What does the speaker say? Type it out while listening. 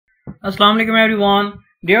अस्सलाम वालेकुम everyone.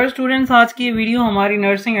 Dear students, आज की वीडियो हमारी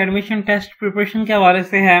नर्सिंग एडमिशन टेस्ट प्रिपरेशन के हवाले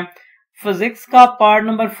से है। फिजिक्स का पार्ट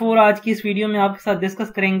नंबर 4 आज की इस वीडियो में आपके साथ डिस्कस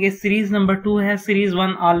करेंगे। सीरीज नंबर 2 है, सीरीज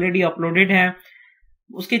 1 ऑलरेडी अपलोडेड है,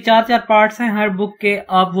 उसके चार पार्ट्स हैं हर बुक के,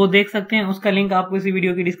 आप वो देख सकते हैं। उसका लिंक आपको इसी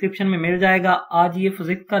वीडियो की डिस्क्रिप्शन में मिल जाएगा। आज ये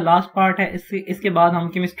फिजिक्स का लास्ट पार्ट है, इसके बाद हम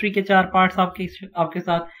केमिस्ट्री के 4 पार्ट्स आपके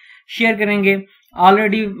साथ शेयर करेंगे।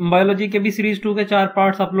 ऑलरेडी बायोलॉजी के भी सीरीज 2 के 4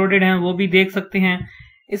 पार्ट्स अपलोडेड हैं, वो भी देख सकते हैं।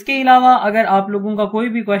 इसके अलावा अगर आप लोगों का कोई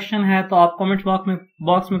भी क्वेश्चन है तो आप कमेंट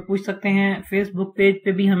बॉक्स में पूछ सकते हैं। फेसबुक पेज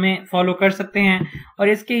पे भी हमें फॉलो कर सकते हैं और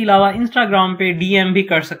इसके अलावा इंस्टाग्राम पे डीएम भी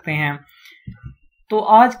कर सकते हैं। तो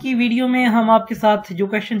आज की वीडियो में हम आपके साथ जो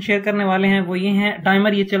क्वेश्चन शेयर करने वाले हैं वो ये हैं।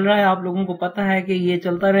 टाइमर ये चल रहा है, आप लोगों को पता है कि ये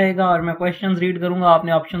चलता रहेगा और मैं क्वेश्चंस रीड करूंगा,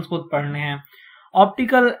 आपने ऑप्शंस खुद पढ़ने हैं।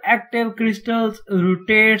 Optical active crystals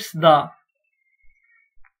rotates the,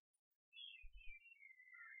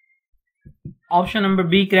 option number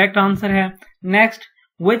B correct answer है। Next,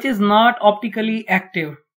 which is not optically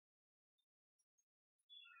active,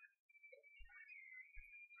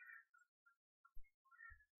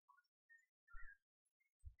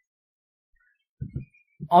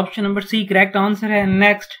 option number C correct answer है।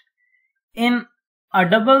 Next, in a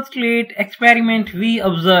double slit experiment we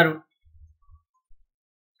observe,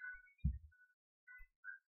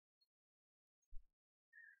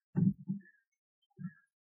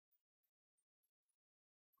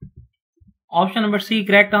 option number C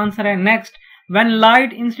correct answer है। Next, when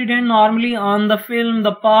light incident normally on the film the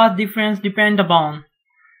path difference depend upon,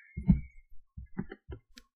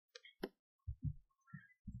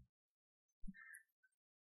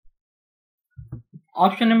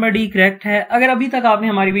 option number D correct है। अगर अभी तक आपने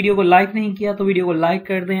हमारी video को like नहीं किया तो वीडियो को लाइक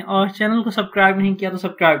कर दें और चैनल को सब्सक्राइब नहीं किया तो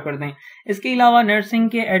सब्सक्राइब कर दें। इसके अलावा नर्सिंग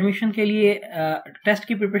के एडमिशन के लिए, टेस्ट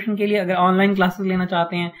की प्रिपरेशन के लिए अगर ऑनलाइन क्लासेस लेना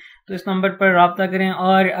चाहते हैं तो इस नंबर पर रब्ता करें।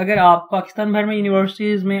 और अगर आप पाकिस्तान भर में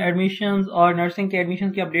यूनिवर्सिटीज़ में एडमिशन्स और नर्सिंग के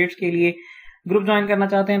एडमिशन की अपडेट्स के लिए ग्रुप ज्वाइन करना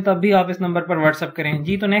चाहते हैं तब भी आप इस नंबर पर व्हाट्सअप करें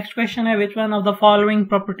जी। तो नेक्स्ट क्वेश्चन है, which one of the following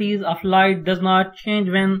properties of light does not change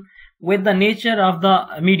when with the nature of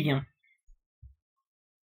the medium,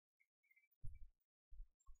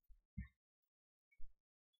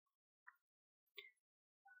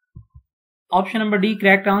 option number D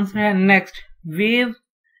correct answer है। Next, wave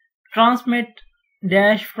transmit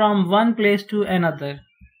dash from one place to another,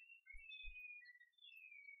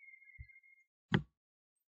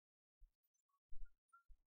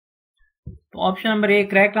 तो option number A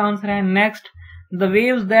correct answer है। Next, the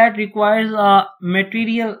waves that requires a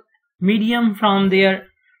material medium from there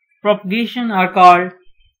propagation are called,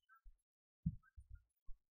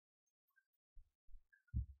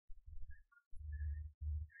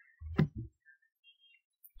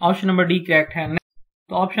 option number D correct है।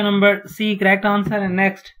 तो option number C correct answer है।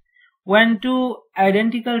 Next, when two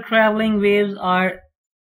identical travelling waves are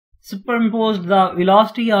superimposed the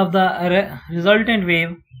velocity of the resultant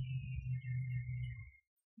wave,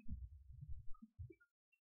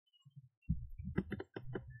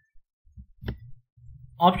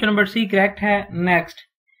 option number C correct है। Next,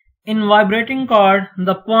 in vibrating cord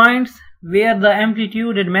the points where the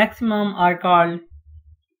amplitude eight maximum are called,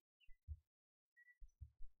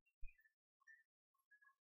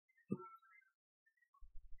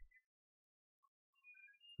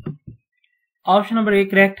 option number A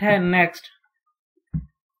correct है। Next,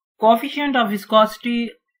 coefficient of viscosity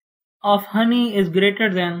of honey is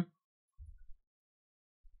greater than,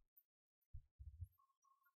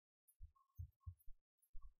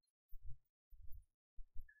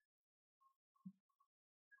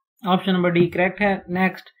 option number D correct है।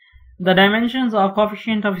 Next, the dimensions of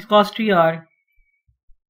coefficient of viscosity are,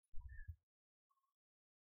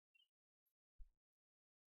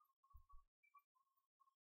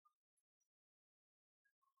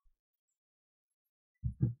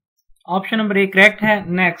 option number A correct है।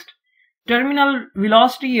 Next, terminal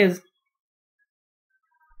velocity is,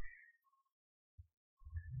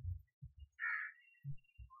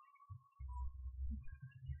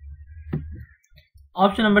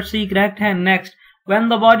 option number C correct है। Next, when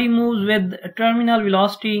the body moves with terminal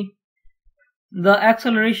velocity the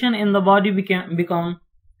acceleration in the body become,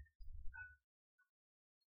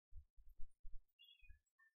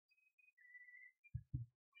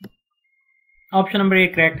 option number A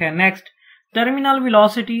correct है। Next, terminal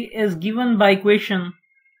velocity is given by equation,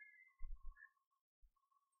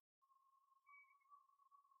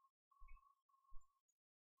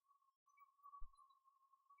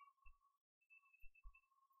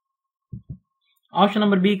 option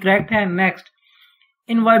number B correct है। Next,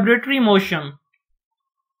 इन vibratory motion,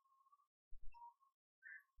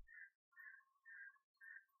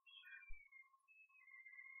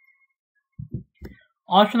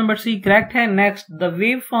 option number C correct है। Next, the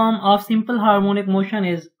wave form of simple harmonic motion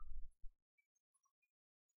is.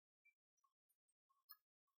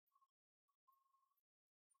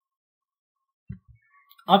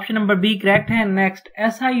 Option number B correct है। Next,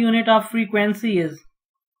 SI unit of frequency is.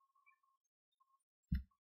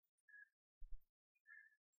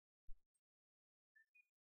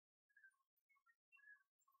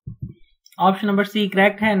 Option number C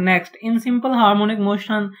correct है। Next, in simple harmonic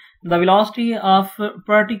motion the velocity of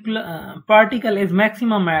particle is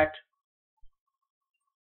maximum eight.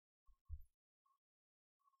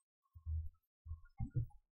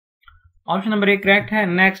 Option number A correct है।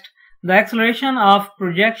 Next, the acceleration of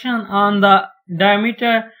projection on the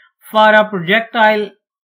diameter for a projectile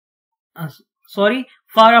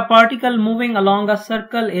for a particle moving along a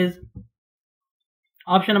circle is.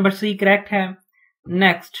 Option number C correct है।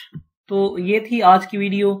 Next, तो ये थी आज की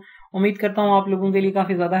video. उम्मीद करता हूँ आप लोगों के लिए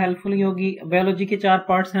काफी ज्यादा हेल्पफुल होगी। बायोलॉजी के 4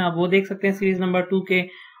 पार्ट्स हैं, आप वो देख सकते हैं सीरीज नंबर 2 के,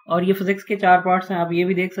 और ये फिजिक्स के 4 पार्ट्स हैं, आप ये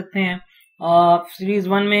भी देख सकते हैं। सीरीज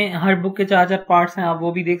 1 में हर बुक के 4 पार्ट्स हैं, आप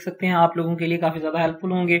वो भी देख सकते हैं। आप लोगों के लिए काफी ज्यादा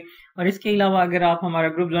हेल्पफुल होंगे। और इसके अलावा अगर आप हमारा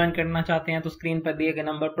ग्रुप ज्वाइन करना चाहते हैं तो स्क्रीन पर दिए गए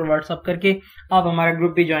नंबर पर व्हाट्सअप करके आप हमारा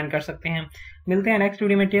ग्रुप भी ज्वाइन कर सकते हैं। मिलते हैं नेक्स्ट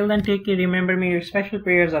वीडियो में। Till then take care, remember me, your special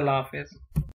prayers. Allah Hafiz.